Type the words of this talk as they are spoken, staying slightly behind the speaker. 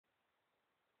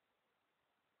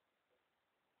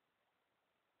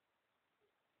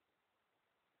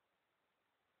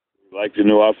Like the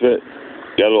new outfit?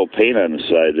 Got a little paint on the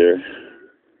side there.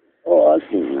 Oh, I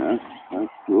see that.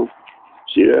 That's cool.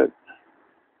 See that?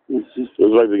 It's just,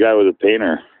 looks like the guy with the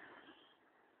painter.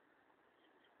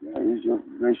 Yeah,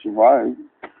 they survived.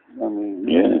 I mean,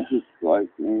 yeah. It's just like,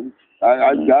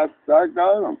 I got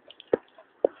them.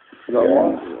 So,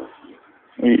 yeah.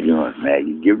 What are you doing,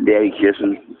 Maggie? Give Daddy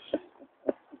kisses.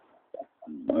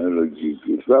 I look cute.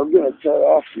 So I'm going to cut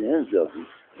off the ends of them.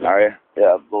 Are you?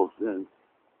 Yeah, both ends.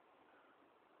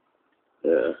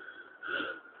 Yeah.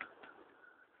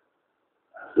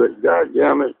 But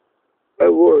goddamn it, I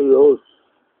wore those.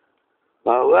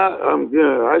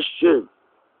 I should.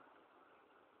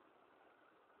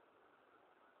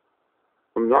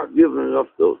 I'm not giving up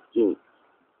those jeans.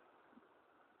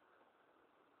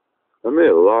 I made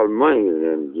a lot of money in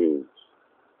them jeans.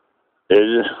 Is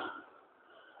it?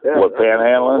 Yeah, what,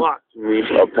 panhandling?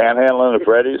 Panhandling at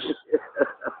Freddy's?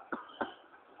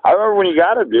 I remember when you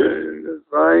got it, dude.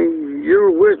 You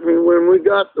were with me when we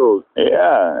got those.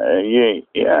 Yeah.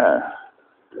 Yeah.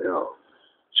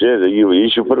 Shit, you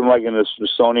should put them like in the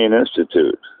Smithsonian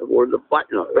Institute. Or the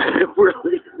button.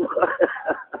 Really?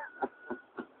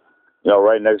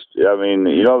 Right next. I mean,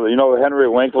 Henry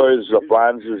Winkler's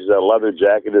Franz's leather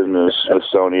jacket in the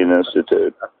Smithsonian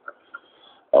Institute.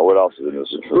 What else is in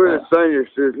this? Where the sign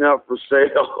says now for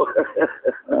sale.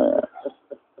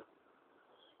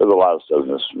 There's a lot of stuff in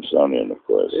the Smithsonian, of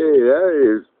course. Hey, that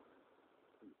is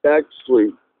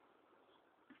actually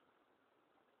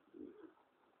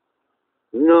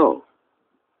no.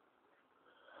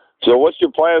 So, what's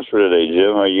your plans for today,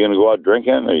 Jim? Are you going to go out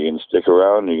drinking? Are you going to stick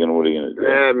around? What are you going to do?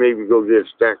 Yeah, maybe go get a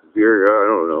stack of beer. I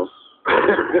don't know.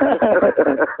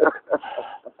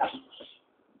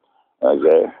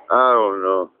 Okay. I don't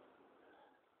know.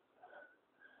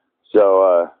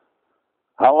 So,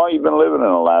 how long you been living in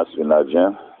Alaska now,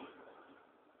 Jim?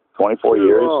 24 Too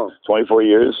years? long. 24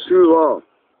 years? Too long.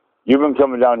 You've been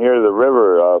coming down here to the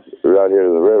river,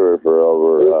 for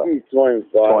over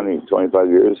 25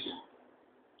 years.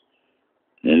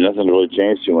 And nothing really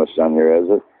changed too much down here, has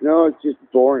it? No, it's just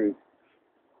boring.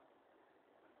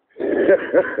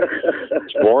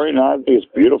 It's boring? I think it's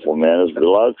beautiful, man. There's a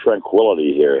lot of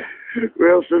tranquility here.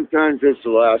 Well, sometimes it's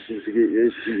Alaskans to get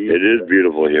used to. It is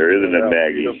beautiful here, isn't it,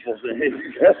 Maggie?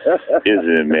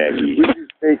 Isn't it, Maggie? We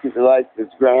just take it to life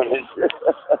that's grounded.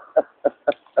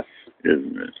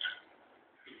 Isn't it?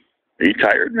 Are you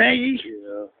tired, Maggie?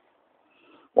 Yeah.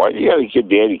 Why do you gotta give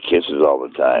Daddy kisses all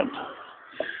the time?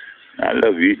 I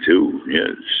love you too.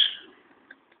 Yes.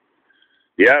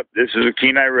 Yep, this is the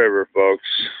Kenai River,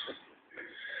 folks.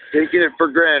 Taking it for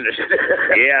granted.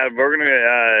 Yeah, we're gonna.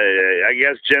 I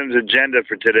guess Jim's agenda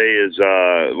for today is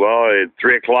at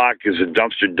 3:00 is a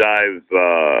dumpster dive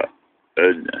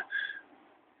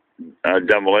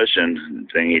demolition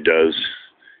thing he does.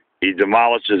 He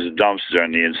demolishes a dumpster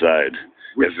on the inside.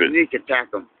 We sneak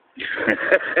attack them.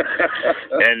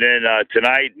 And then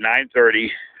tonight,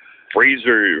 9:30,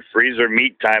 freezer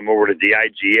meat time over to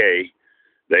DIGGA.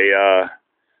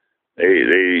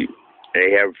 They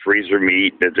have freezer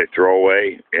meat that they throw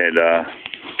away, and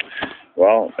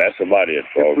that's about it,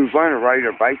 folks. If we want to ride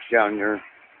our bikes down there,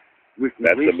 we can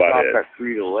at least stop at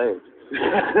Frito-Lay.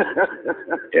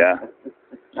 Yeah.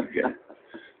 Okay.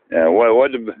 Yeah.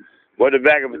 What did the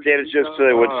bag of potato chips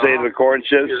would say to the corn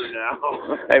chips?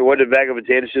 Hey, what did the bag of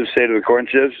potato chips say to the corn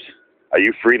chips? Are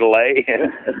you free to lay?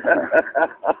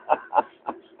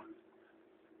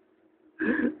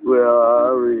 Well,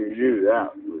 I already knew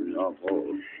that.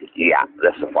 Yeah,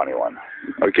 that's a funny one.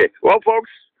 Okay. Well, folks,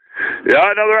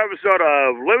 another episode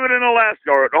of Living in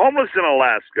Alaska, or Homeless in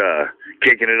Alaska,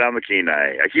 kicking it on the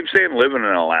Kenai. I keep saying living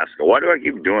in Alaska. Why do I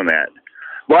keep doing that?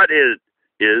 But it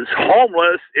is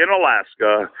Homeless in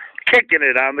Alaska, kicking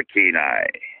it on the Kenai.